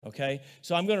Okay,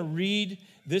 so I'm going to read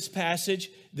this passage.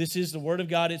 This is the Word of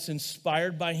God. It's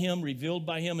inspired by Him, revealed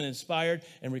by Him, and inspired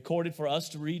and recorded for us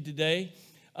to read today.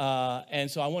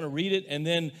 And so I want to read it, and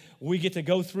then we get to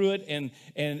go through it.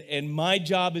 And my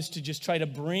job is to just try to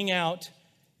bring out,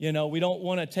 we don't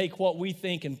want to take what we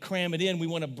think and cram it in. We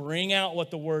want to bring out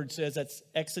what the Word says. That's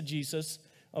exegesis.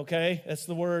 Okay, that's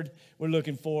the word we're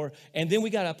looking for. And then we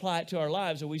got to apply it to our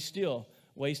lives, or we still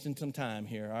wasting some time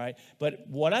here, all right? But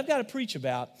what I've got to preach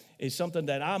about is something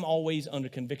that I'm always under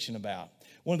conviction about.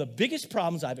 One of the biggest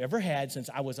problems I've ever had since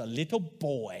I was a little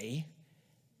boy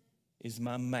is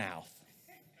my mouth.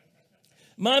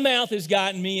 My mouth has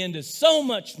gotten me into so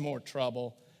much more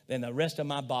trouble than the rest of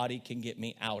my body can get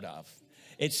me out of.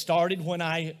 It started when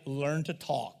I learned to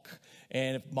talk.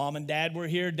 And if mom and dad were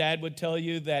here, dad would tell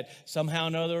you that somehow or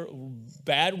another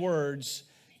bad words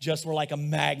just were like a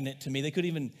magnet to me. They couldn't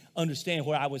even understand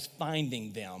where I was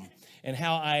finding them and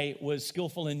how I was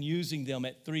skillful in using them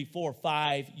at 3, 4,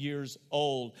 5 years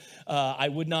old. I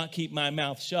would not keep my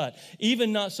mouth shut.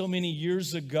 Even not so many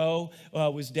years ago, I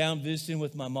was down visiting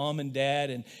with my mom and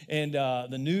dad, and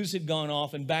the news had gone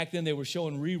off, and back then they were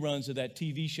showing reruns of that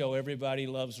TV show, Everybody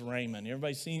Loves Raymond. Have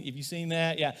you seen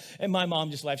that? Yeah. And my mom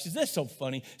just laughed. She said, "That's so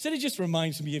funny." Said, "It just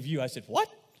reminds me of you." I said, "What?"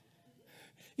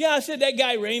 Yeah, I said, that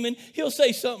guy Raymond, he'll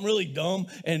say something really dumb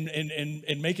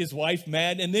and make his wife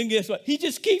mad. And then guess what? He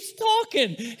just keeps talking.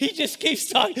 He just keeps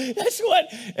talking. That's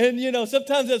what, and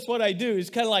sometimes that's what I do.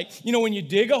 It's kind of like, when you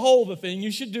dig a hole, the thing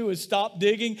you should do is stop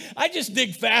digging. I just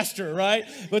dig faster, right?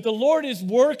 But the Lord is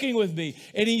working with me,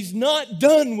 and He's not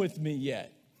done with me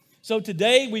yet. So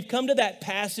today we've come to that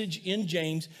passage in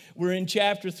James. We're in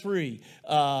chapter 3,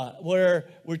 where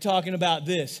we're talking about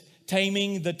this.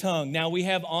 Taming the tongue. Now, we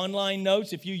have online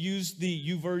notes. If you use the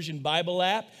YouVersion Bible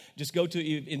app, just go to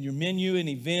in your menu and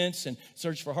events and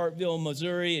search for Hartville,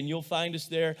 Missouri, and you'll find us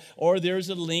there. Or there's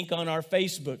a link on our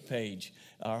Facebook page,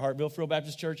 our Hartville Free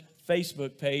Baptist Church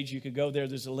Facebook page. You could go there.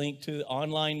 There's a link to the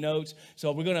online notes.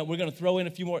 So we're gonna throw in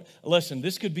a few more. Listen,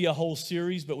 this could be a whole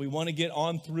series, but we want to get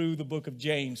on through the book of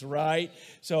James, right?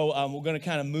 So we're going to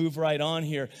kind of move right on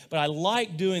here. But I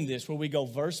like doing this where we go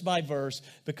verse by verse,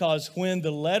 because when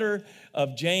the letter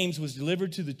of James was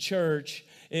delivered to the church,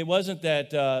 it wasn't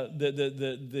that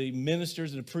the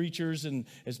ministers and the preachers and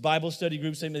his Bible study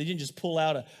groups, they didn't just pull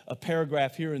out a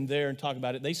paragraph here and there and talk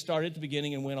about it. They started at the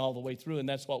beginning and went all the way through, and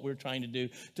that's what we're trying to do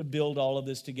to build all of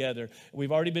this together.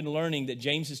 We've already been learning that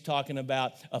James is talking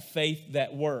about a faith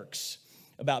that works,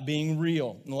 about being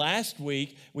real. And last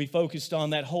week, we focused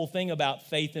on that whole thing about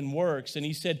faith and works, and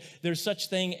he said there's such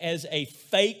thing as a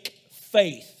fake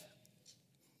faith.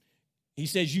 He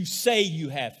says you say you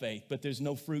have faith, but there's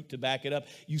no fruit to back it up.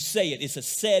 You say it. It's a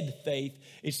said faith.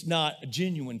 It's not a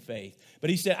genuine faith. But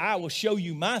he said, I will show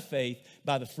you my faith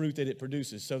by the fruit that it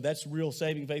produces. So that's real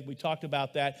saving faith. We talked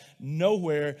about that.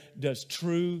 Nowhere does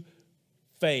true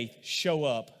faith show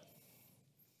up.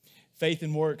 Faith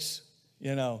and works,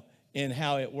 in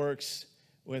how it works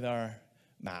with our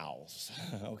mouths,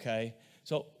 okay?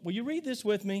 So will you read this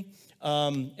with me?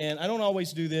 And I don't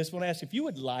always do this. I want to ask if you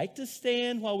would like to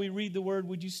stand while we read the word,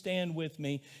 would you stand with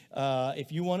me?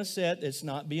 If you want to sit, it's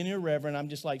not being irreverent. I'm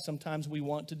just like, sometimes we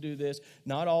want to do this.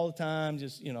 Not all the time,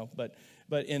 just,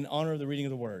 but in honor of the reading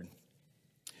of the word.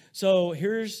 So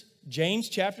here's James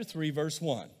chapter 3, verse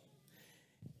 1.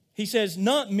 He says,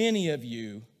 not many of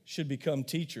you should become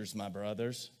teachers, my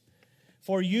brothers,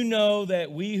 for you know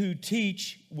that we who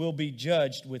teach will be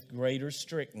judged with greater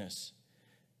strictness.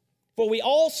 For we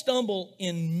all stumble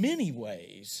in many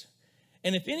ways.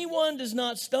 And if anyone does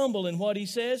not stumble in what he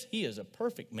says, he is a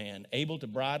perfect man, able to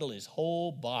bridle his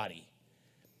whole body.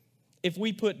 If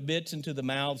we put bits into the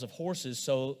mouths of horses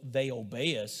so they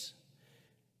obey us,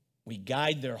 we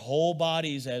guide their whole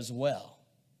bodies as well.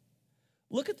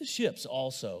 Look at the ships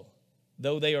also.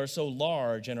 Though they are so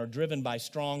large and are driven by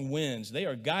strong winds, they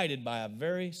are guided by a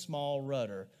very small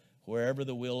rudder wherever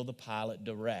the will of the pilot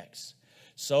directs.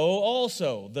 So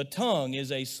also the tongue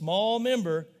is a small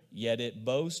member, yet it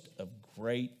boasts of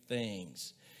great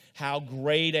things. How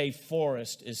great a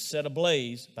forest is set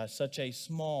ablaze by such a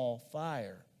small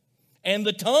fire. And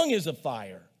the tongue is a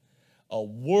fire, a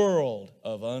world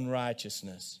of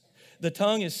unrighteousness. The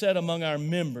tongue is set among our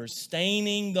members,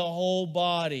 staining the whole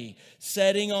body,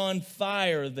 setting on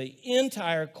fire the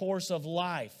entire course of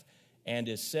life, and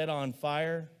is set on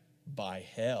fire by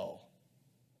hell.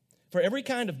 For every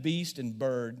kind of beast and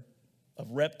bird,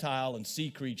 of reptile and sea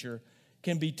creature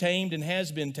can be tamed and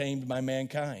has been tamed by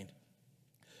mankind.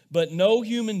 But no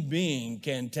human being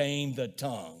can tame the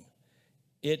tongue.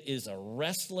 It is a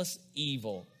restless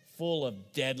evil full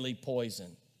of deadly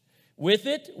poison. With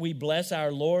it we bless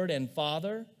our Lord and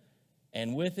Father,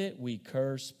 and with it we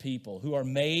curse people who are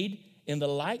made in the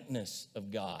likeness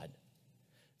of God.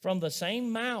 From the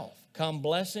same mouth come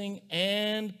blessing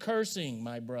and cursing,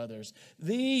 my brothers.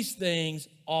 These things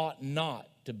ought not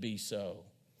to be so.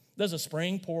 Does a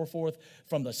spring pour forth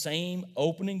from the same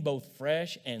opening both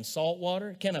fresh and salt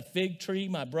water? Can a fig tree,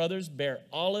 my brothers, bear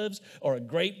olives, or a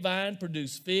grapevine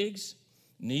produce figs?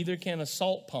 Neither can a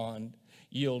salt pond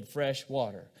yield fresh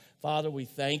water. Father, we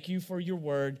thank you for your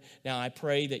word. Now I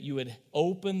pray that you would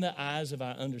open the eyes of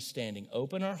our understanding,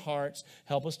 open our hearts,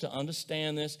 help us to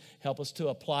understand this, help us to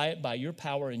apply it by your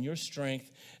power and your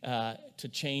strength to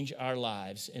change our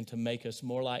lives and to make us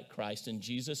more like Christ. In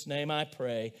Jesus' name I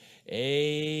pray,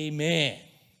 amen.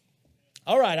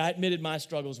 All right, I admitted my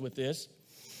struggles with this.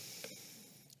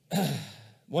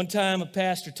 One time a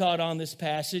pastor taught on this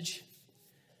passage,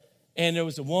 and there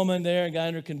was a woman there and got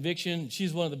under conviction.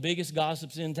 She's one of the biggest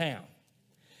gossips in town.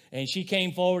 And she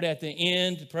came forward at the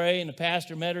end to pray, and the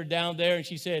pastor met her down there, and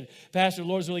she said, Pastor, the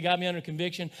Lord's really got me under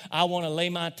conviction. I want to lay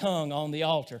my tongue on the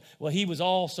altar. Well, he was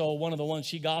also one of the ones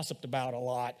she gossiped about a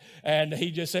lot. And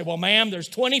he just said, well, ma'am, there's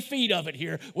 20 feet of it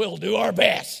here. We'll do our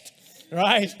best,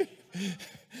 right?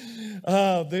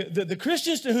 The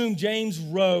Christians to whom James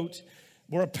wrote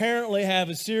were apparently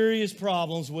having serious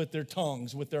problems with their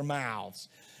tongues, with their mouths.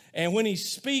 And when he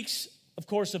speaks, of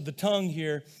course, of the tongue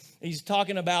here, he's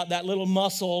talking about that little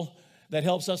muscle that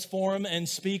helps us form and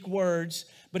speak words.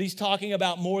 But he's talking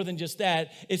about more than just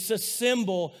that. It's a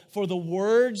symbol for the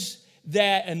words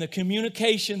that and the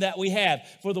communication that we have,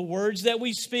 for the words that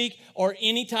we speak or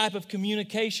any type of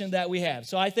communication that we have.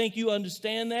 So I think you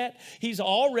understand that. He's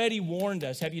already warned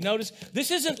us. Have you noticed?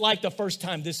 This isn't like the first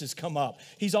time this has come up.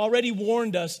 He's already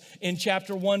warned us in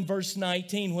chapter 1, verse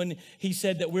 19, when he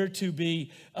said that we're to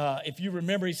be, if you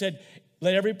remember, he said,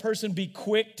 let every person be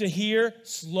quick to hear,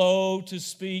 slow to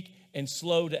speak, and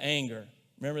slow to anger.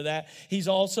 Remember that? He's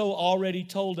also already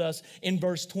told us in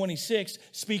verse 26,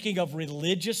 speaking of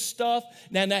religious stuff,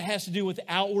 now that has to do with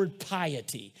outward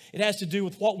piety. It has to do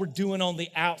with what we're doing on the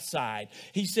outside.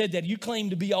 He said that you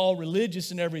claim to be all religious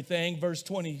and everything. Verse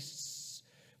 26,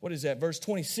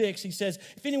 he says,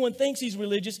 if anyone thinks he's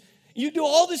religious, you do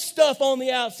all this stuff on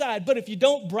the outside, but if you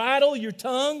don't bridle your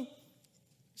tongue,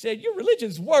 he said, your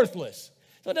religion's worthless.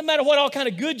 So it doesn't matter what all kind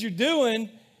of good you're doing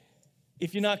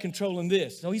if you're not controlling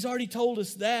this. So he's already told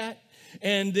us that.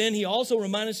 And then he also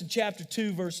reminded us in chapter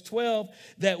 2, verse 12,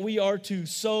 that we are to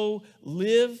so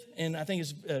live, and I think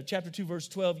it's chapter 2, verse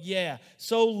 12,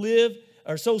 so live,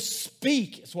 or so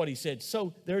speak, is what he said.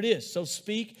 So there it is, so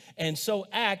speak and so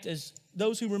act as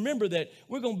those who remember that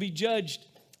we're going to be judged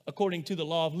according to the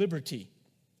law of liberty.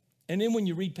 And then when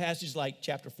you read passages like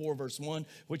chapter 4, verse 1,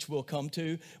 which we'll come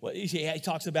to, well, he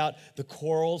talks about the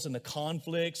quarrels and the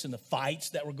conflicts and the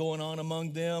fights that were going on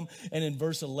among them. And in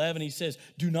verse 11, he says,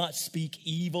 do not speak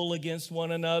evil against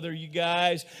one another, you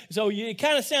guys. So it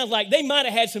kind of sounds like they might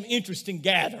have had some interesting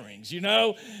gatherings, you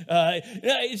know.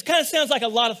 It kind of sounds like a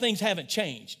lot of things haven't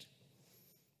changed.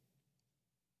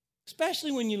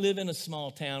 Especially when you live in a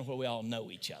small town where we all know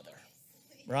each other,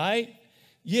 right?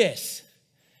 Yes.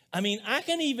 I mean, I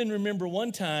can even remember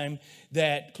one time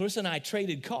that Clarissa and I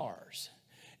traded cars.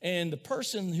 And the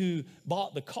person who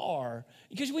bought the car,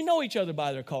 because we know each other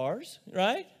by their cars,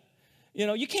 right? You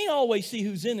know, you can't always see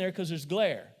who's in there because there's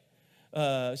glare.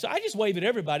 So I just wave at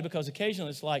everybody because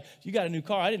occasionally it's like, you got a new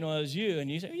car, I didn't know it was you.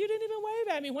 And you say, you didn't even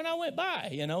wave at me when I went by,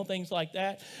 you know, things like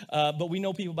that. But we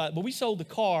know people by it. But we sold the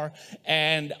car,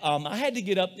 and I had to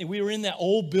get up, and we were in that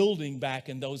old building back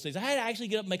in those days. I had to actually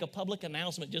get up and make a public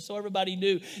announcement just so everybody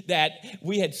knew that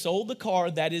we had sold the car.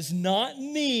 That is not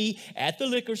me at the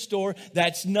liquor store.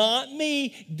 That's not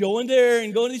me going there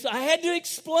and going to these. I had to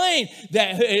explain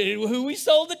that who we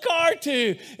sold the car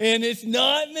to, and it's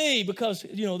not me because,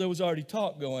 you know, there was already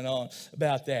talk going on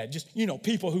about that. Just, you know,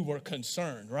 people who were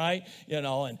concerned, right? You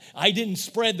know, and I didn't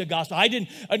spread the gospel.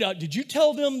 Did you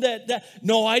tell them that?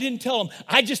 No, I didn't tell them.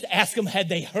 I just asked them, had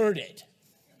they heard it?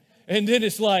 And then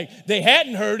it's like, they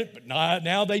hadn't heard it, but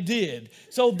now they did.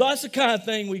 So that's the kind of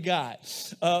thing we got.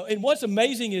 And what's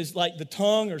amazing is like the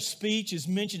tongue or speech is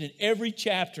mentioned in every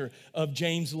chapter of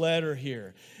James' letter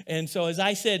here. And so as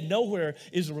I said, nowhere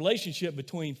is the relationship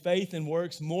between faith and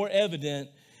works more evident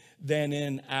than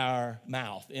in our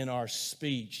mouth, in our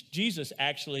speech. Jesus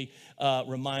actually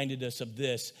reminded us of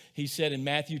this. He said in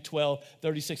Matthew 12,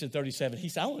 36 and 37, he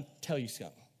said, I want to tell you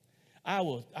something.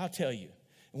 I'll tell you.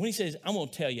 And when he says, I'm going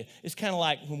to tell you, it's kind of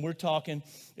like when we're talking,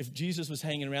 if Jesus was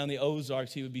hanging around the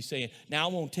Ozarks, he would be saying, now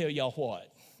I won't tell y'all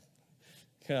what.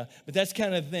 But that's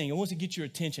kind of the thing. I want to get your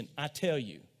attention. I tell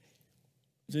you.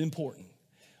 It's important.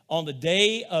 On the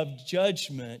day of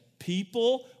judgment,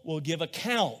 people will give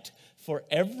account for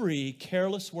every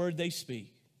careless word they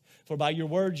speak. For by your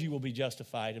words you will be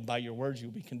justified, and by your words you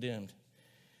will be condemned.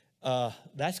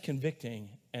 That's convicting,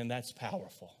 and that's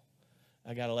powerful.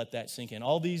 I got to let that sink in.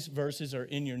 All these verses are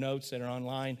in your notes that are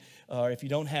online. Or if you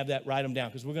don't have that, write them down,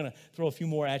 because we're going to throw a few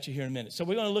more at you here in a minute. So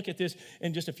we're going to look at this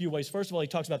in just a few ways. First of all, he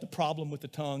talks about the problem with the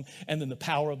tongue, and then the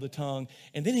power of the tongue.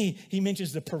 And then he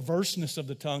mentions the perverseness of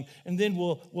the tongue. And then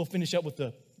we'll finish up with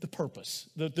the purpose,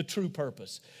 the true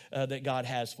purpose that God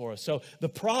has for us. So the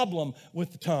problem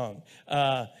with the tongue.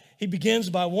 He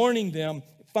begins by warning them.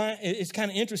 It's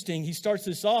kind of interesting. He starts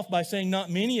this off by saying,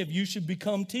 not many of you should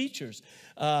become teachers.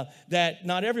 That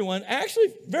not everyone,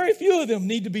 actually very few of them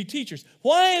need to be teachers.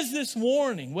 Why is this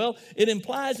warning? Well, it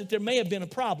implies that there may have been a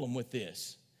problem with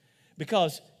this.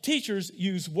 Because teachers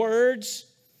use words,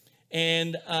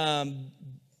 and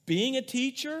being a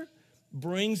teacher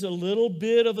brings a little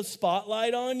bit of a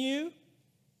spotlight on you.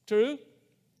 True?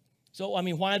 So,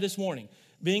 why this warning?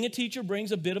 Being a teacher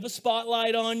brings a bit of a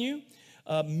spotlight on you.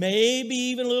 Maybe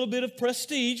even a little bit of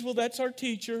prestige. Well, that's our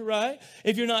teacher, right?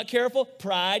 If you're not careful,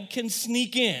 pride can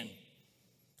sneak in.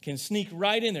 Can sneak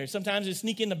right in there. Sometimes it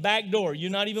sneak in the back door.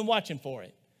 You're not even watching for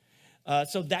it.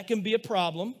 So that can be a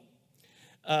problem.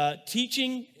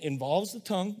 Teaching involves the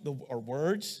tongue, or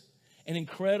words. And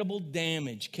incredible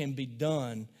damage can be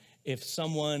done if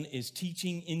someone is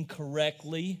teaching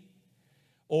incorrectly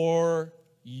or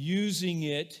using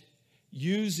it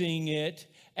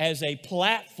as a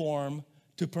platform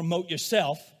to promote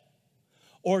yourself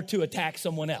or to attack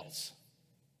someone else.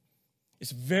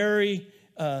 It's very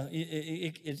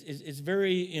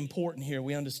important here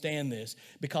we understand this,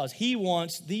 because he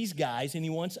wants these guys and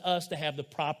he wants us to have the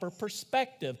proper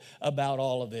perspective about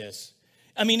all of this.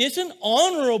 It's an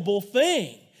honorable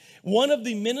thing. One of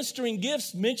the ministering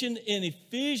gifts mentioned in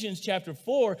Ephesians chapter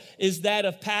 4 is that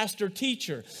of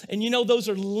pastor-teacher. And those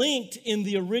are linked in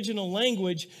the original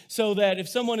language, so that if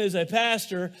someone is a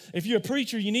pastor, if you're a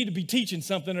preacher, you need to be teaching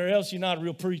something, or else you're not a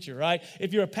real preacher, right?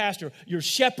 If you're a pastor, you're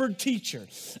shepherd-teacher.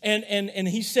 And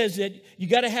he says that you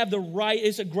got to have the right,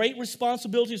 it's a great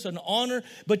responsibility, it's an honor,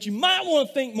 but you might want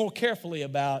to think more carefully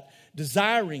about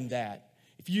desiring that.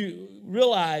 If you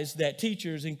realize that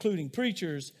teachers, including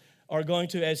preachers, are going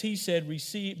to, as he said,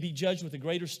 be judged with a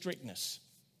greater strictness.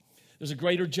 There's a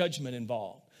greater judgment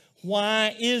involved.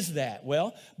 Why is that?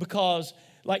 Well, because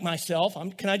like myself,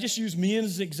 can I just use me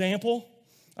as an example?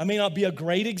 I may not be a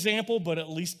great example, but at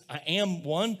least I am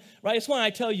one, right? That's why I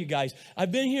tell you guys,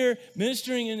 I've been here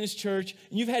ministering in this church,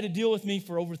 and you've had to deal with me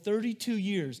for over 32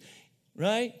 years,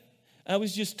 right? I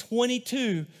was just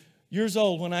 22 years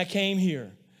old when I came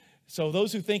here. So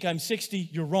those who think I'm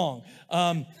 60, you're wrong.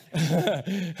 How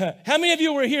many of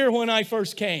you were here when I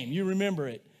first came? You remember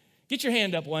it. Get your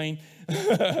hand up, Wayne.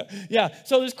 Yeah,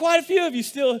 so there's quite a few of you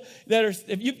still that are,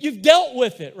 you've dealt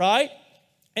with it, right?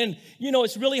 And,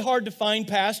 it's really hard to find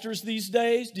pastors these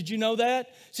days. Did you know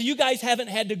that? So you guys haven't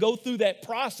had to go through that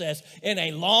process in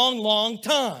a long, long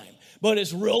time. But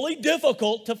it's really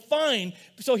difficult to find.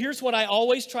 So here's what I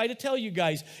always try to tell you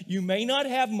guys. You may not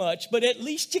have much, but at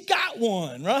least you got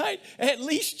one, right? At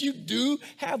least you do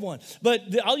have one. But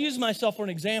I'll use myself for an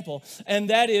example,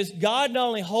 and that is God not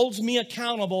only holds me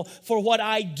accountable for what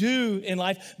I do in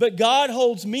life, but God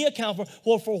holds me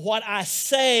accountable for what I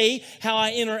say, how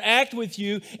I interact with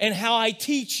you, and how I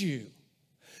teach you.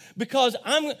 Because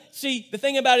the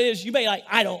thing about it is, you may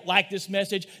I don't like this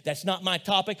message. That's not my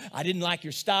topic. I didn't like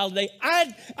your style today.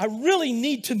 I really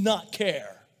need to not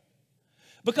care.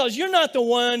 Because you're not the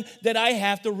one that I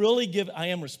have to really give. I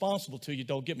am responsible to you,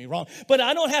 don't get me wrong. But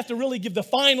I don't have to really give the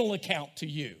final account to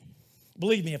you.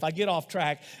 Believe me, if I get off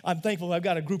track, I'm thankful I've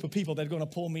got a group of people that are going to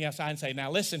pull me aside and say, now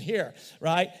listen here,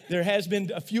 right? There has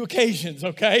been a few occasions,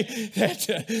 okay,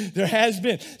 that there has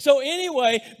been. So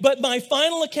anyway, but my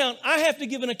final account, I have to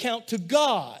give an account to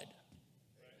God.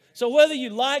 So whether you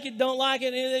like it, don't like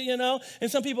it, and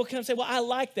some people kind of say, well, I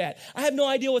like that. I have no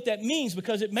idea what that means,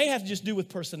 because it may have to just do with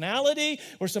personality,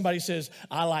 where somebody says,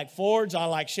 I like Fords, I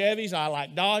like Chevys, I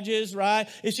like Dodges, right?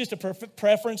 It's just a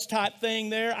preference type thing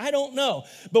there. I don't know.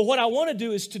 But what I want to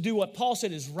do is to do what Paul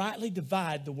said, is rightly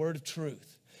divide the word of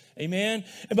truth. Amen.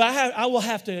 But I will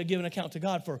have to give an account to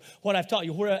God for what I've taught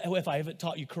you. If I haven't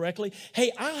taught you correctly,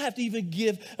 hey, I'll have to even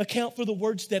give account for the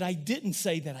words that I didn't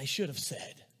say that I should have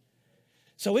said.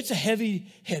 So it's a heavy,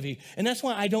 and that's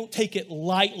why I don't take it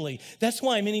lightly. That's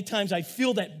why many times I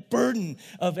feel that burden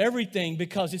of everything,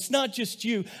 because it's not just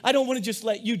you. I don't want to just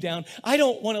let you down. I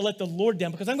don't want to let the Lord down,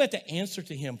 because I'm going to have to answer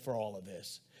to him for all of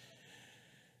this.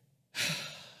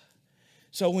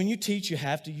 So when you teach, you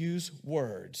have to use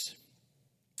words.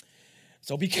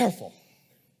 So be careful.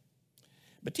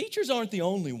 But teachers aren't the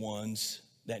only ones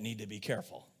that need to be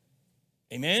careful.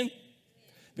 Amen?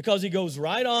 Because he goes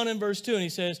right on in verse 2 and he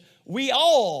says, we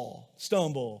all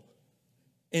stumble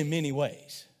in many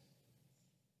ways.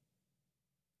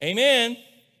 Amen?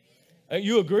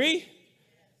 You agree?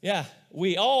 Yeah,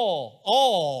 we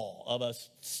all of us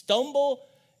stumble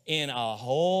in a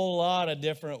whole lot of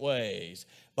different ways.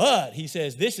 But he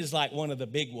says this is like one of the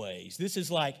big ways. This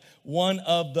is like one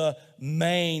of the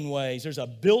main ways. There's a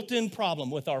built-in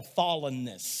problem with our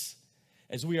fallenness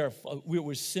as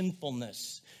we're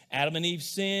sinfulness. Adam and Eve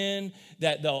sinned,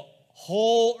 that the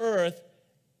whole earth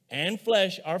and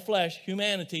flesh, our flesh,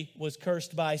 humanity, was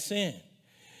cursed by sin.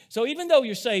 So even though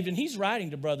you're saved, and he's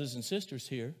writing to brothers and sisters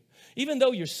here, even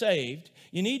though you're saved,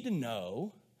 you need to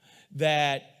know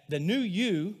that the new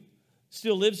you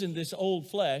still lives in this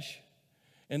old flesh,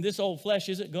 and this old flesh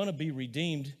isn't going to be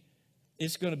redeemed.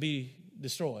 It's going to be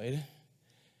destroyed.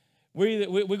 We're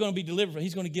going to be delivered.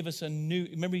 He's going to give us a new,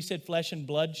 remember he said flesh and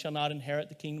blood shall not inherit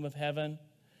the kingdom of heaven.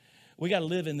 We got to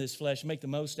live in this flesh, make the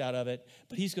most out of it.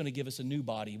 But he's going to give us a new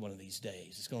body one of these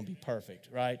days. It's going to be perfect,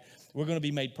 right? We're going to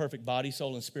be made perfect, body,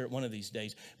 soul, and spirit one of these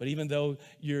days. But even though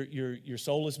your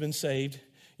soul has been saved,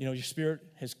 you know, your spirit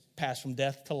has passed from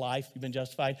death to life. You've been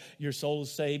justified. Your soul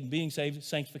is saved, being saved,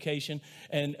 sanctification.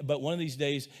 But one of these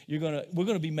days, we're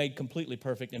going to be made completely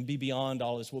perfect and be beyond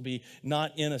all this. We'll be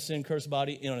not in a sin-cursed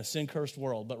body, in a sin-cursed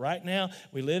world. But right now,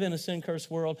 we live in a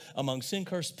sin-cursed world among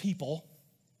sin-cursed people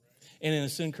and in a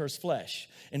sin-cursed flesh.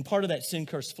 And part of that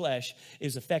sin-cursed flesh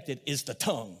is the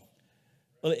tongue.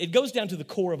 Well, it goes down to the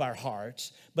core of our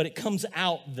hearts, but it comes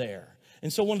out there.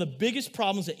 And so one of the biggest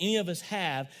problems that any of us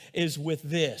have is with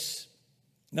this.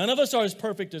 None of us are as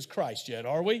perfect as Christ yet,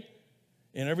 are we?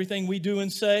 In everything we do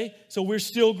and say. So we're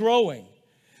still growing.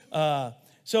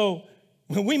 So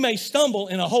we may stumble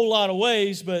in a whole lot of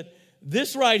ways, but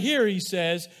this right here, he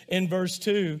says in verse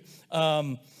 2,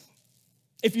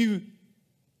 if you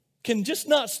can just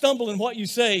not stumble in what you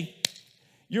say,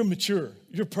 you're mature,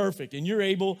 you're perfect, and you're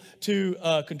able to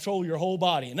control your whole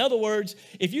body. In other words,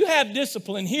 if you have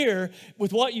discipline here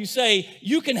with what you say,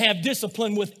 you can have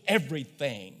discipline with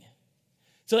everything.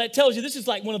 So that tells you this is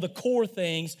like one of the core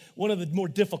things, one of the more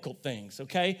difficult things,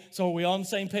 okay? So are we on the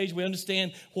same page? We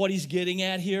understand what he's getting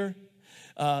at here?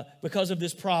 Because of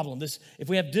this problem. If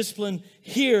we have discipline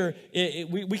here,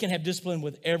 we can have discipline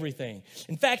with everything.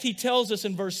 In fact, he tells us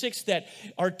in verse 6 that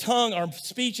our tongue, our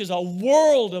speech is a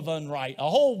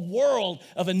whole world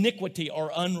of iniquity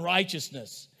or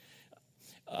unrighteousness.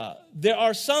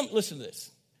 Listen to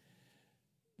this.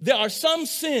 There are some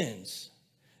sins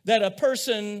that a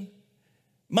person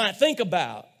might think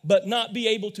about, but not be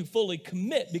able to fully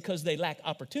commit because they lack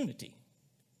opportunity.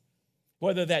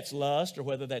 Whether that's lust or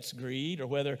whether that's greed or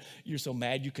whether you're so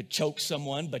mad you could choke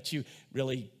someone, but you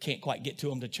really can't quite get to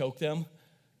them to choke them.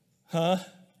 Huh?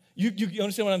 You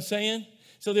understand what I'm saying?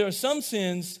 So there are some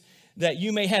sins that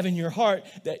you may have in your heart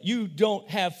that you don't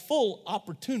have full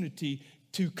opportunity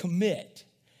to commit.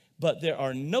 But there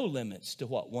are no limits to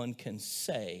what one can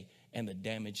say and the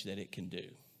damage that it can do.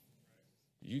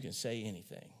 You can say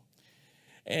anything.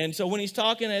 And so when he's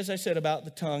talking, as I said, about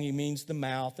the tongue, he means the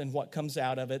mouth and what comes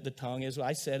out of it. The tongue, as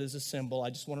I said, is a symbol.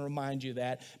 I just want to remind you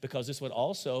that because this would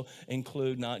also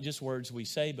include not just words we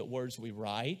say, but words we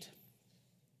write.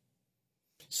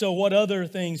 So what other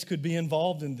things could be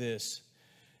involved in this?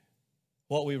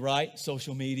 What we write,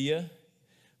 social media.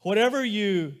 Whatever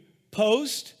you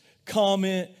post,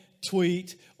 comment,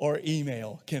 tweet, or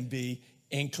email can be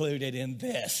included in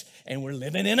this. And we're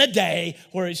living in a day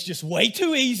where it's just way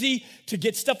too easy to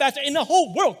get stuff out there, and the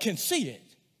whole world can see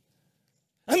it.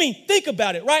 I mean, think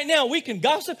about it. Right now, we can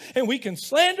gossip, and we can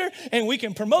slander, and we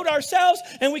can promote ourselves,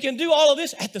 and we can do all of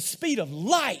this at the speed of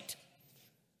light.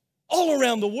 All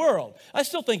around the world. I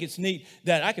still think it's neat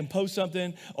that I can post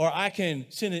something or I can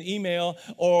send an email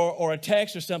or a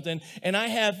text or something. And I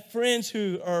have friends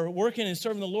who are working and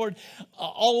serving the Lord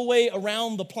all the way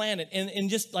around the planet. And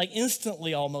just like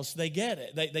instantly almost, they get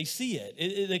it. They see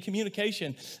it. The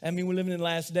communication. I mean, we're living in the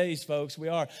last days, folks. We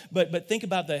are. But think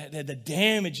about the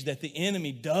damage that the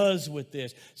enemy does with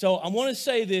this. So I want to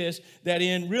say this, that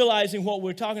in realizing what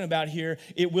we're talking about here,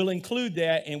 it will include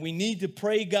that. And we need to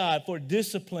pray God for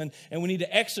discipline. And we need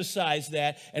to exercise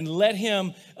that and let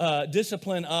him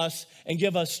discipline us and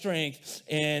give us strength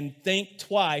and think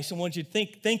twice. I want you to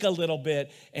think a little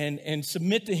bit and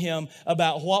submit to him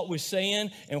about what we're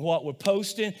saying and what we're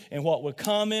posting and what we're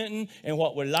commenting and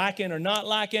what we're liking or not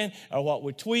liking or what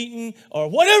we're tweeting or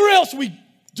whatever else we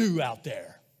do out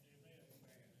there.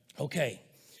 Okay.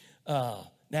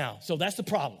 Now, so that's the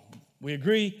problem. We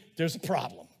agree there's a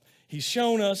problem. He's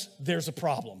shown us there's a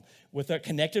problem.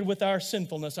 Connected with our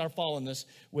sinfulness, our fallenness,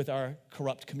 with our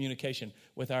corrupt communication,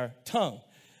 with our tongue.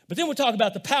 But then we'll talk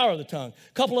about the power of the tongue.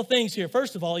 A couple of things here.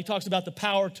 First of all, he talks about the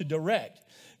power to direct.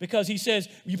 Because he says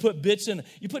you put bits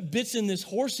in this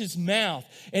horse's mouth.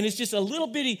 And it's just a little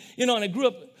bitty, and I grew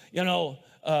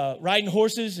up, riding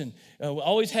horses, and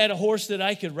always had a horse that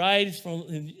I could ride.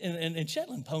 And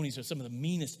Shetland ponies are some of the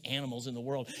meanest animals in the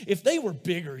world. If they were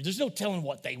bigger, there's no telling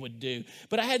what they would do.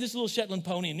 But I had this little Shetland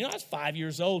pony, and I was 5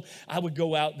 years old. I would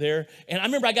go out there, and I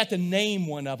remember I got to name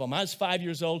one of them. I was 5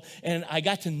 years old, and I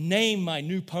got to name my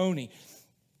new pony.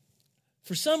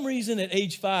 For some reason, at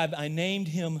age 5, I named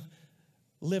him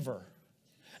Liver.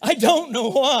 I don't know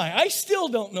why. I still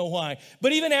don't know why.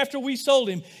 But even after we sold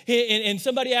him, and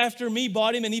somebody after me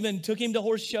bought him and even took him to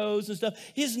horse shows and stuff,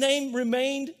 his name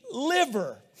remained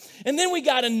Liver. And then we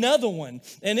got another one,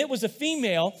 and it was a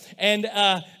female, and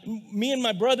me and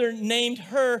my brother named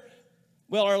her,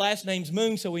 our last name's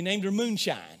Moon, so we named her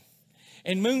Moonshine.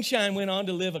 And Moonshine went on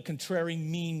to live a contrary,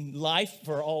 mean life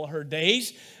for all her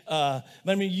days.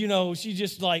 She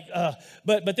just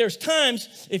but there's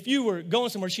times if you were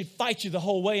going somewhere, she'd fight you the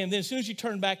whole way. And then as soon as you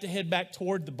turned back to head back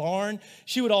toward the barn,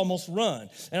 she would almost run.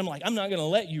 And I'm like, I'm not going to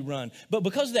let you run. But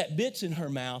because of that bit's in her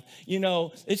mouth,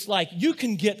 it's like you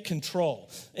can get control.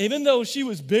 Even though she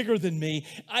was bigger than me,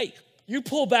 you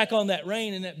pull back on that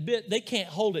rein and that bit, they can't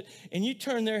hold it. And you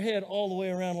turn their head all the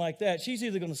way around like that, she's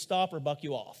either going to stop or buck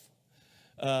you off.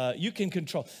 You can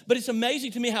control. But it's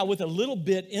amazing to me how with a little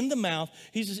bit in the mouth,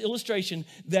 he's this illustration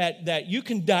that you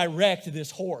can direct this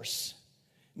horse.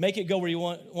 Make it go where you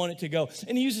want it to go.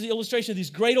 And he uses the illustration of these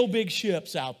great old big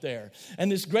ships out there.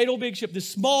 And this great old big ship, this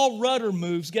small rudder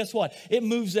moves. Guess what? It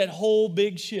moves that whole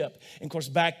big ship. And of course,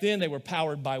 back then they were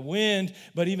powered by wind.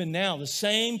 But even now, the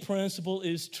same principle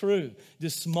is true.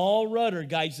 This small rudder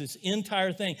guides this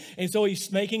entire thing. And so he's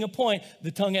making a point.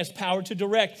 The tongue has power to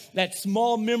direct. That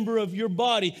small member of your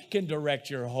body can direct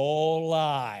your whole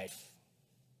life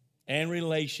and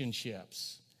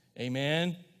relationships.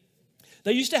 Amen.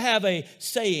 They used to have a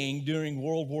saying during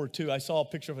World War II. I saw a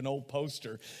picture of an old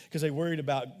poster because they worried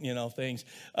about, things.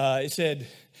 It said,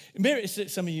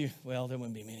 some of you, there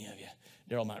wouldn't be many of you.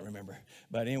 Daryl might remember.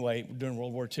 But anyway, during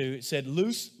World War II, it said,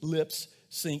 loose lips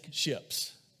sink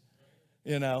ships.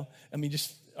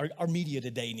 Just our media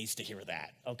today needs to hear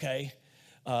that, okay?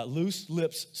 Loose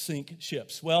lips sink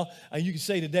ships. Well, you could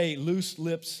say today, loose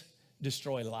lips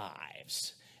destroy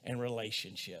lives and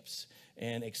relationships.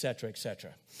 And et cetera, et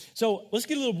cetera. So let's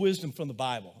get a little wisdom from the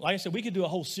Bible. Like I said, we could do a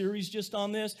whole series just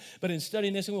on this, but in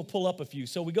studying this, and we'll pull up a few.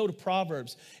 So we go to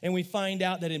Proverbs, and we find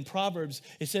out that in Proverbs,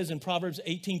 it says in Proverbs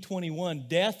 18:21,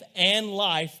 death and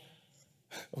life,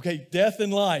 death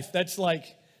and life, that's like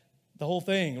the whole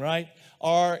thing, right,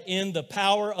 are in the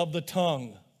power of the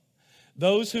tongue.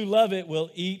 Those who love it will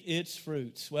eat its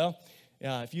fruits. Well,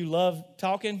 if you love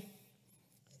talking,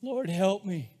 Lord, help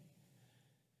me.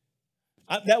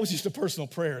 That was just a personal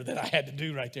prayer that I had to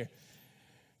do right there.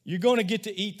 You're going to get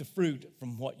to eat the fruit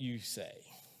from what you say.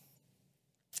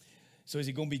 So is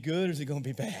it going to be good or is it going to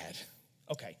be bad?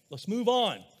 Okay, let's move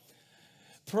on.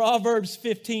 Proverbs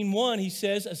 15:1, he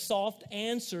says, a soft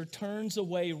answer turns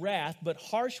away wrath, but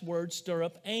harsh words stir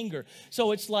up anger.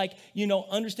 So it's like,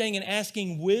 understanding and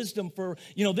asking wisdom for,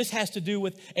 this has to do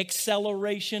with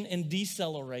acceleration and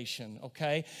deceleration,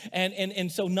 okay?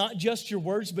 And so not just your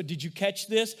words, but did you catch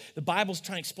this? The Bible's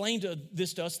trying to explain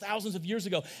this to us thousands of years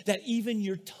ago, that even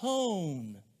your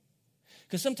tone,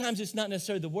 because sometimes it's not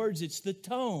necessarily the words, it's the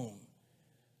tone.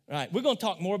 All right, we're going to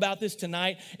talk more about this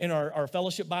tonight in our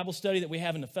fellowship Bible study that we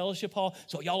have in the fellowship hall.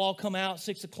 So y'all all come out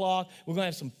 6 o'clock. We're going to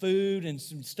have some food and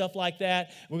some stuff like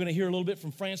that. We're going to hear a little bit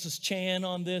from Francis Chan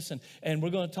on this, and we're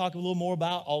going to talk a little more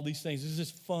about all these things. This is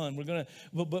just fun.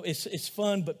 But it's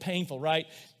fun but painful, right?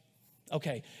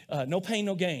 Okay, no pain,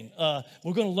 no gain.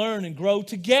 We're going to learn and grow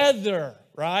together,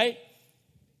 right?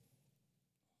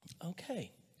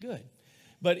 Okay, good.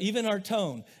 But even our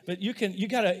tone, but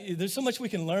there's so much we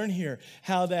can learn here,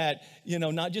 how that,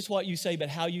 not just what you say, but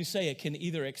how you say it can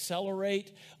either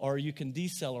accelerate or you can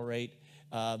decelerate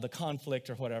the conflict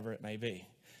or whatever it may be.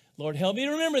 Lord, help me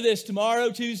to remember this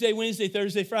tomorrow, Tuesday, Wednesday,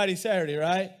 Thursday, Friday, Saturday,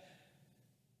 right?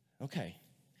 Okay.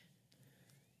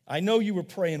 I know you were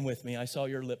praying with me. I saw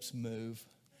your lips move.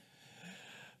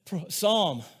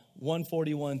 Psalm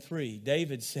 141:3,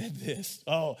 David said this.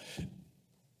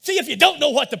 See, if you don't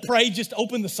know what to pray, just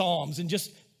open the Psalms and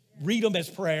just read them as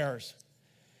prayers.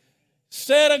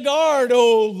 Set a guard,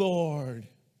 O Lord,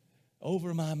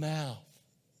 over my mouth.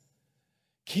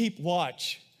 Keep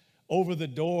watch over the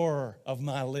door of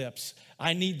my lips.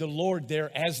 I need the Lord there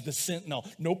as the sentinel.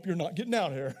 Nope, you're not getting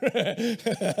out here.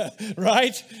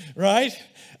 Right?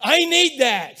 I need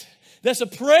that. That's a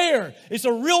prayer. It's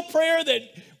a real prayer that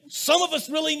some of us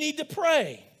really need to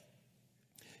pray.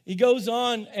 He goes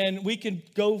on, and we can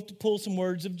go to pull some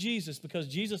words of Jesus, because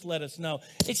Jesus let us know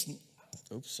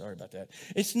sorry about that.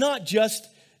 It's not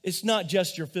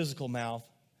just your physical mouth,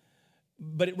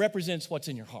 but it represents what's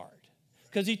in your heart.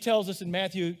 Because he tells us in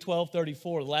Matthew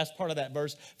 12:34, the last part of that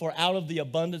verse, for out of the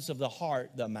abundance of the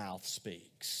heart, the mouth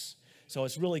speaks. So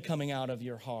it's really coming out of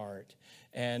your heart.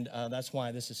 And that's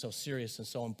why this is so serious and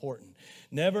so important.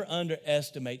 Never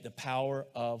underestimate the power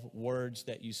of words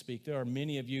that you speak. There are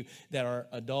many of you that are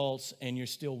adults and you're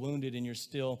still wounded and you're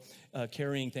still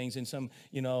carrying things in some,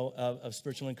 of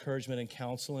spiritual encouragement and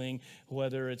counseling,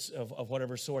 whether it's of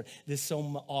whatever sort. This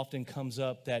so often comes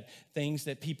up, that things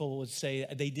that people would say,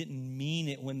 they didn't mean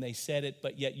it when they said it,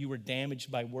 but yet you were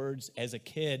damaged by words as a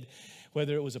kid,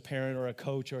 whether it was a parent or a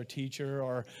coach or a teacher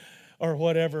or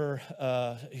whatever,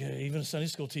 even a Sunday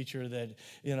school teacher that,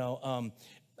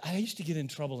 I used to get in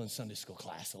trouble in Sunday school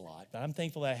class a lot, but I'm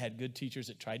thankful that I had good teachers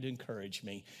that tried to encourage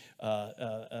me,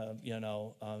 and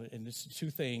it's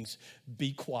two things: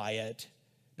 be quiet.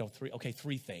 No,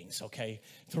 three things, okay?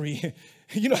 Three,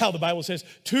 you know how the Bible says,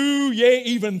 two, yea,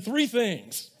 even three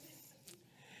things.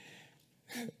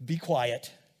 Be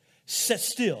quiet, sit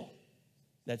still.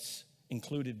 That's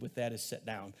included with that is sit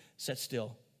down, sit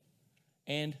still.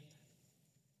 And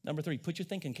number 3, put your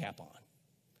thinking cap on.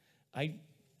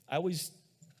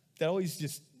 That always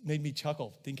just made me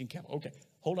chuckle, thinking cap. Okay,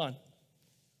 hold on.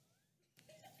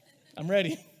 I'm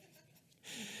ready.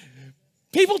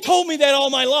 People told me that all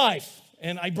my life,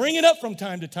 and I bring it up from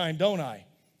time to time, don't I?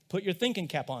 Put your thinking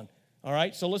cap on. All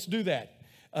right, so let's do that.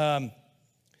 I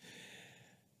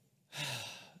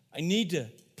need to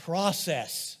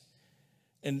process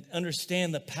and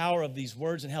understand the power of these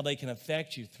words and how they can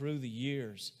affect you through the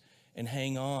years. And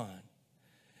hang on.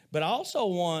 But I also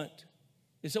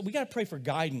we got to pray for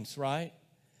guidance, right?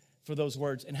 For those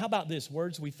words. And how about this?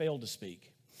 Words we fail to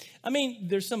speak. I mean,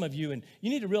 there's some of you, and you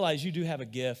need to realize you do have a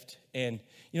gift. And,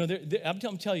 I'm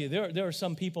telling you, there are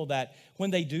some people that when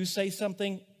they do say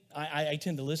something, I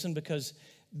tend to listen because,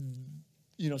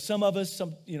 some of us,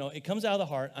 it comes out of the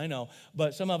heart, I know.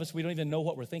 But some of us, we don't even know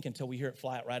what we're thinking until we hear it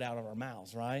fly right out of our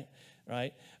mouths, right?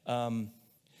 Right?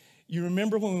 You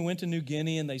remember when we went to New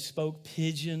Guinea and they spoke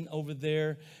pidgin over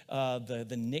there,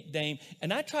 the nickname?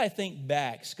 And I try to think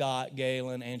back, Scott,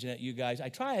 Galen, Anjanette, you guys.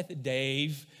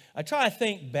 Dave. I try to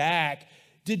think back.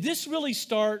 Did this really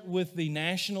start with the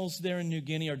nationals there in New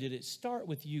Guinea, or did it start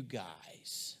with you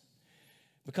guys?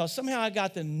 Because somehow I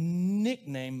got the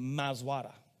nickname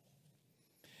Mazwara.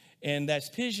 And that's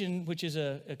pidgin, which is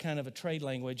a kind of a trade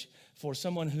language for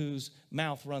someone whose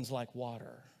mouth runs like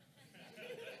water.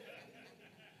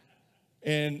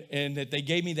 And that they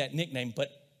gave me that nickname. But,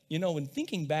 when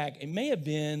thinking back, it may have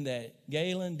been that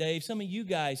Galen, Dave, some of you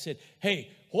guys said,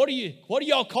 hey, what do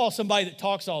y'all call somebody that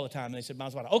talks all the time? And they said,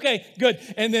 Mazwara. Okay, good.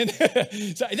 And then,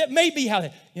 so that may be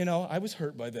how I was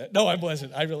hurt by that. No, I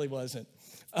wasn't. I really wasn't.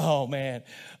 Oh, man.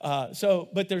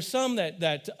 But there's some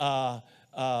that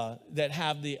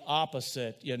have the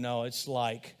opposite, It's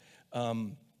like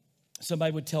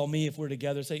somebody would tell me if we're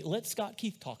together, say, let Scott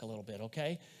Keith talk a little bit,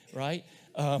 okay? Right?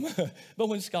 But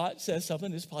when Scott says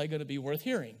something, it's probably going to be worth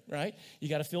hearing, right? You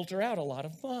got to filter out a lot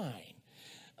of mine.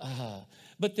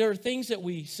 But there are things that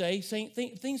we say,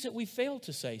 things that we fail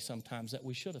to say sometimes that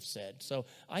we should have said. So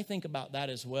I think about that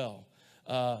as well.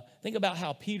 Think about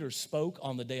how Peter spoke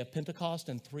on the day of Pentecost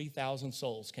and 3,000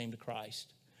 souls came to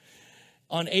Christ.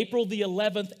 On April the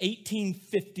 11th,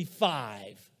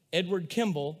 1855, Edward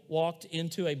Kimball walked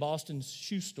into a Boston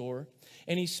shoe store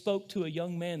and he spoke to a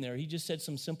young man there. He just said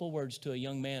some simple words to a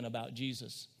young man about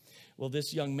Jesus. Well,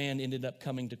 this young man ended up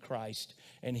coming to Christ,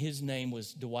 and his name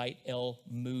was Dwight L.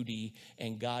 Moody,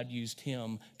 and God used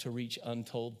him to reach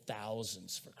untold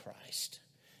thousands for Christ.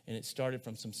 And it started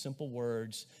from some simple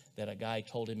words that a guy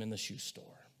told him in the shoe store.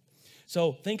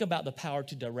 So think about the power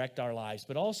to direct our lives,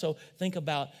 but also think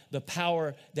about the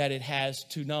power that it has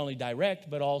to not only direct,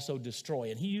 but also destroy.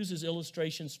 And he uses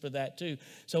illustrations for that too.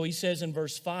 So he says in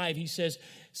verse 5, he says,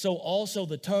 so also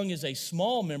the tongue is a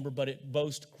small member, but it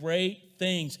boasts great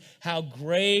things. How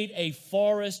great a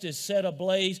forest is set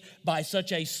ablaze by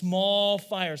such a small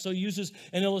fire. So he uses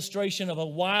an illustration of a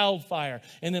wildfire.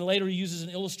 And then later he uses an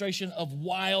illustration of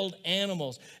wild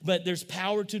animals. But there's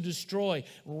power to destroy.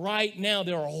 Right now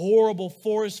there are horrible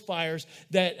forest fires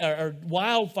that are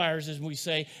wildfires, as we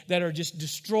say, that are just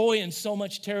destroying so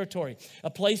much territory. A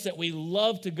place that we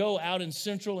love to go out in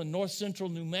central and north central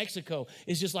New Mexico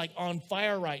is just like on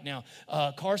fire right now.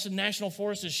 Carson National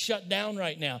Forest is shut down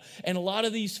right now. And a lot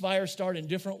of these fires start in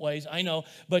different ways, I know.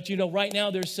 But, right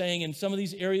now they're saying in some of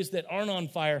these areas that aren't on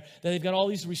fire that they've got all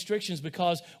these restrictions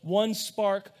because one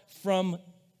spark from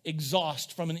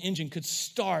exhaust from an engine could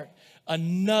start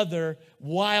another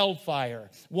wildfire.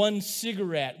 One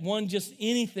cigarette, one just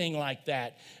anything like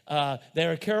that. They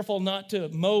are careful not to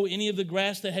mow any of the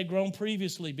grass that had grown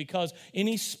previously, because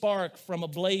any spark from a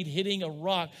blade hitting a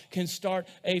rock can start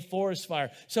a forest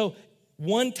fire. So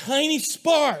one tiny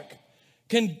spark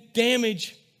can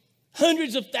damage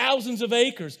hundreds of thousands of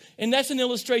acres. And that's an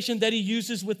illustration that he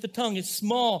uses with the tongue. It's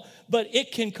small, but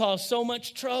it can cause so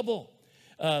much trouble.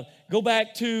 Go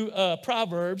back to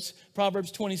Proverbs.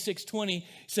 Proverbs 26:20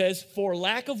 says, for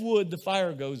lack of wood, the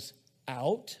fire goes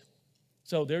out.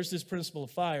 So there's this principle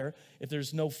of fire. If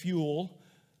there's no fuel,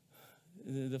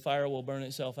 the fire will burn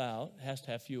itself out. It has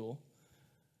to have fuel.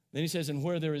 Then he says, and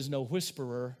where there is no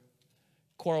whisperer,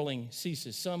 quarreling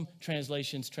ceases. Some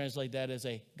translations translate that as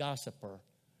a gossiper.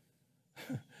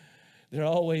 They're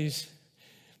always,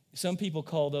 some people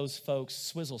call those folks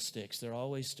swizzle sticks. They're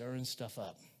always stirring stuff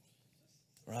up.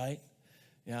 Right?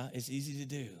 Yeah, it's easy to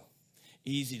do.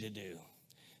 Easy to do.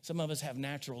 Some of us have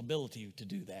natural ability to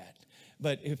do that.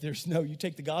 But if there's no, you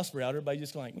take the gospel out, everybody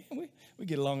just like, man, we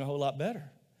get along a whole lot better.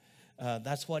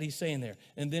 That's what he's saying there.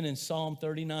 And then in Psalm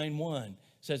 39:1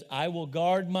 says, I will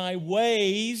guard my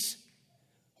ways.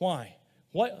 Why?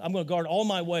 What? I'm going to guard all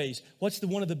my ways. What's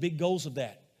one of the big goals of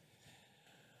that?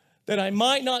 That I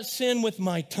might not sin with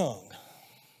my tongue.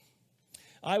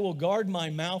 I will guard my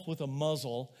mouth with a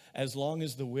muzzle as long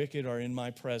as the wicked are in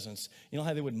my presence. You know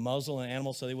how they would muzzle an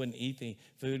animal so they wouldn't eat the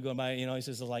food going by? You know, he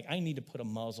says, like, I need to put a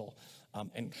muzzle.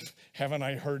 And haven't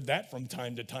I heard that from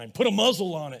time to time? Put a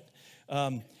muzzle on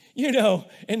it. You know,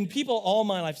 and people all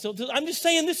my life. So I'm just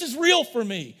saying this is real for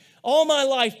me. All my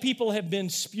life, people have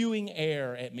been spewing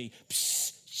air at me.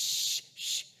 Psst, shh,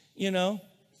 shh, you know.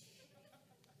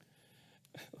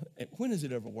 When has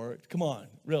it ever worked? Come on,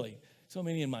 really. So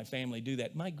many in my family do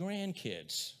that. My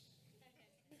grandkids,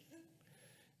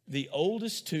 the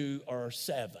oldest two are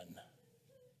 7,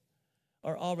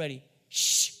 are already,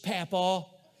 shh, Papa,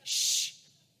 shh.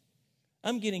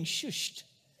 I'm getting shushed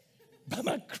by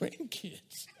my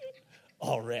grandkids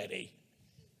already.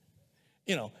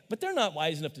 You know, but they're not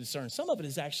wise enough to discern. Some of it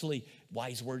is actually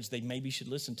wise words they maybe should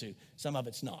listen to. Some of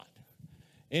it's not.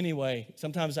 Anyway,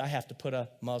 sometimes I have to put a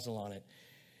muzzle on it.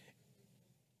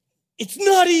 It's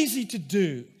not easy to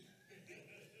do.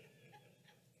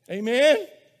 Amen?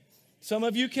 Some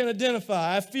of you can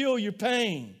identify. I feel your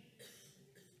pain.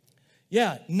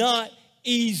 Yeah, not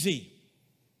easy.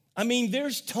 I mean,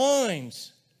 there's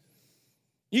times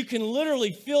you can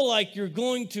literally feel like you're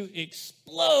going to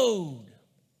explode.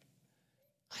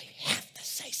 I have to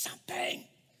say something.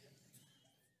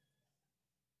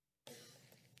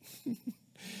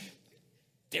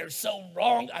 They're so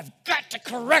wrong. I've got to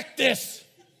correct this.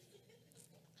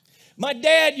 My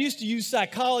dad used to use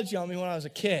psychology on me when I was a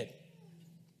kid.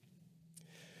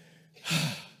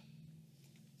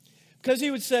 Because he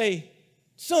would say,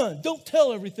 son, don't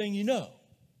tell everything you know.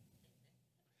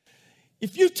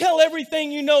 If you tell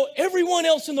everything you know, everyone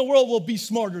else in the world will be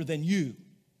smarter than you.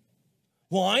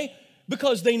 Why?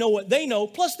 Because they know what they know,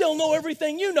 plus they'll know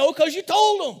everything you know because you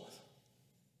told them.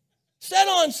 Set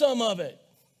on some of it.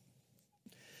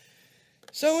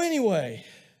 So anyway,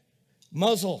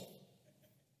 muzzle.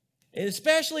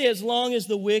 Especially as long as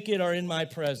the wicked are in my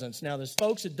presence. Now, there's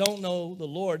folks that don't know the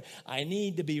Lord. I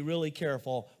need to be really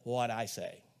careful what I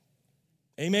say.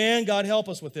 Amen. God help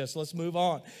us with this. Let's move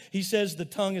on. He says the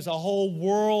tongue is a whole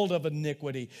world of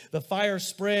iniquity. The fire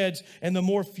spreads, and the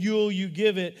more fuel you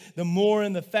give it, the more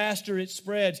and the faster it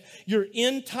spreads. Your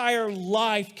entire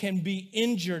life can be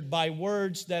injured by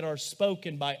words that are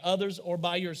spoken by others or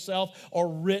by yourself or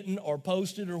written or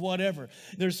posted or whatever.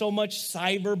 There's so much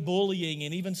cyberbullying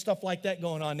and even stuff like that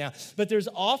going on now. But there's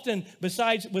often,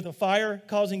 besides with a fire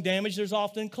causing damage, there's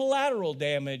often collateral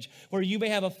damage where you may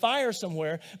have a fire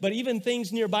somewhere, but even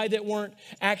things nearby that weren't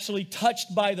actually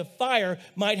touched by the fire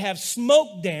might have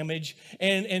smoke damage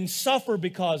and suffer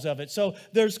because of it. So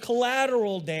there's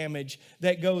collateral damage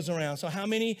that goes around. So how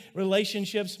many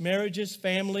relationships, marriages,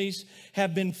 families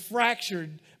have been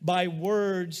fractured by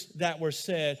words that were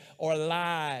said or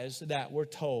lies that were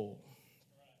told?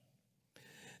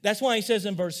 That's why he says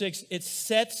in verse 6, it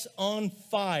sets on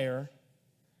fire.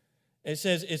 It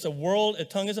says it's a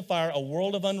tongue is a fire, a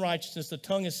world of unrighteousness. The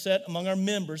tongue is set among our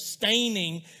members,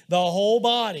 staining the whole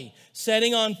body,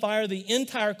 setting on fire the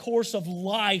entire course of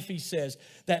life, he says.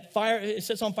 That fire, it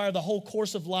sets on fire the whole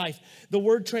course of life. The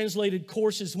word translated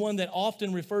course is one that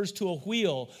often refers to a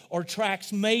wheel or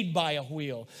tracks made by a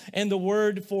wheel. And the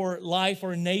word for life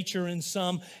or nature in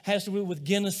some has to do with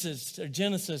Genesis,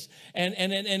 and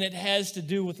it has to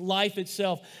do with life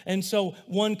itself. And so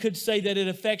one could say that it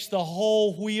affects the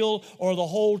whole wheel or the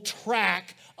whole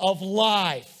track of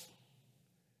life.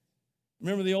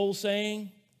 Remember the old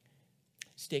saying?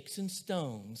 Sticks and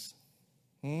stones.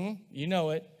 You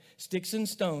know it. Sticks and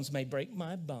stones may break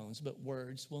my bones, but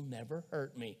words will never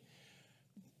hurt me.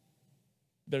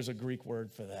 There's a Greek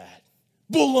word for that.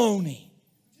 Baloney.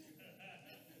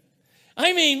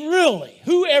 I mean, really,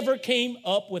 whoever came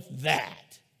up with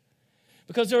that?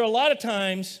 Because there are a lot of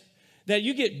times that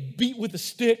you get beat with a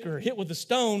stick or hit with a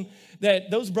stone,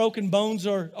 that those broken bones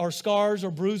or scars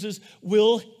or bruises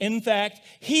will, in fact,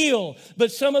 heal.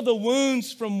 But some of the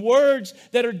wounds from words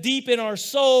that are deep in our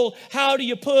soul, how do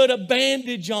you put a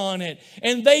bandage on it?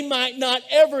 And they might not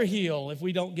ever heal if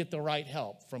we don't get the right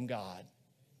help from God.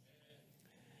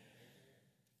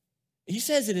 He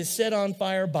says it is set on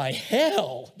fire by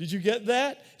hell. Did you get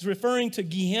that? He's referring to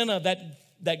Gehenna,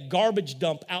 that garbage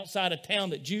dump outside of town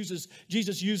that Jesus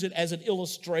used it as an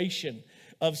illustration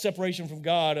of separation from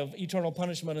God, of eternal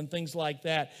punishment and things like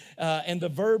that. And the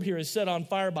verb here is set on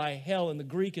fire by hell, and the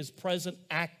Greek is present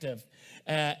active.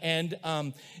 And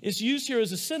it's used here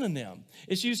as a synonym.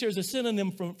 It's used here as a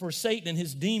synonym for Satan and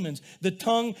his demons. The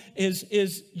tongue is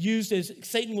used as,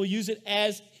 Satan will use it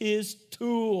as his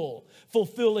tool,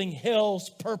 fulfilling hell's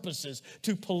purposes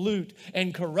to pollute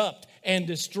and corrupt and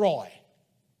destroy.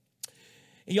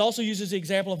 He also uses the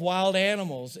example of wild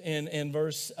animals in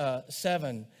verse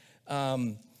 7.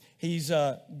 He's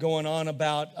going on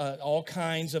about all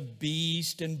kinds of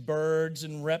beasts and birds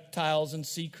and reptiles and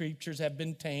sea creatures have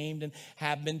been tamed and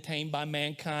have been tamed by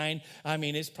mankind. I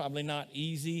mean, it's probably not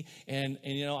easy. And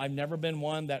you know, I've never been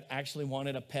one that actually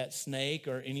wanted a pet snake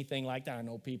or anything like that. I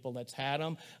know people that's had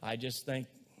them. I just think,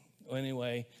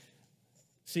 anyway,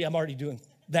 see, I'm already doing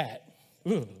that.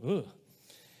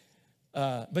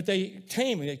 But they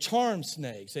tame, they charm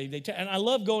snakes. And I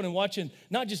love going and watching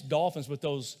not just dolphins, but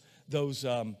those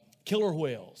killer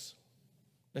whales.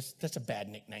 That's a bad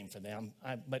nickname for them.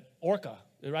 But orca,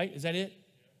 right? Is that it?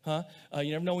 Huh?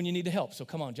 You never know when you need the help, so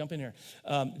come on, jump in here.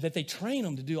 That they train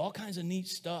them to do all kinds of neat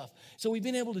stuff. So we've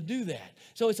been able to do that.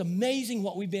 So it's amazing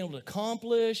what we've been able to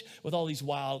accomplish with all these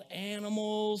wild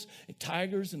animals, and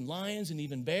tigers and lions and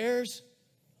even bears.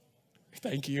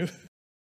 Thank you.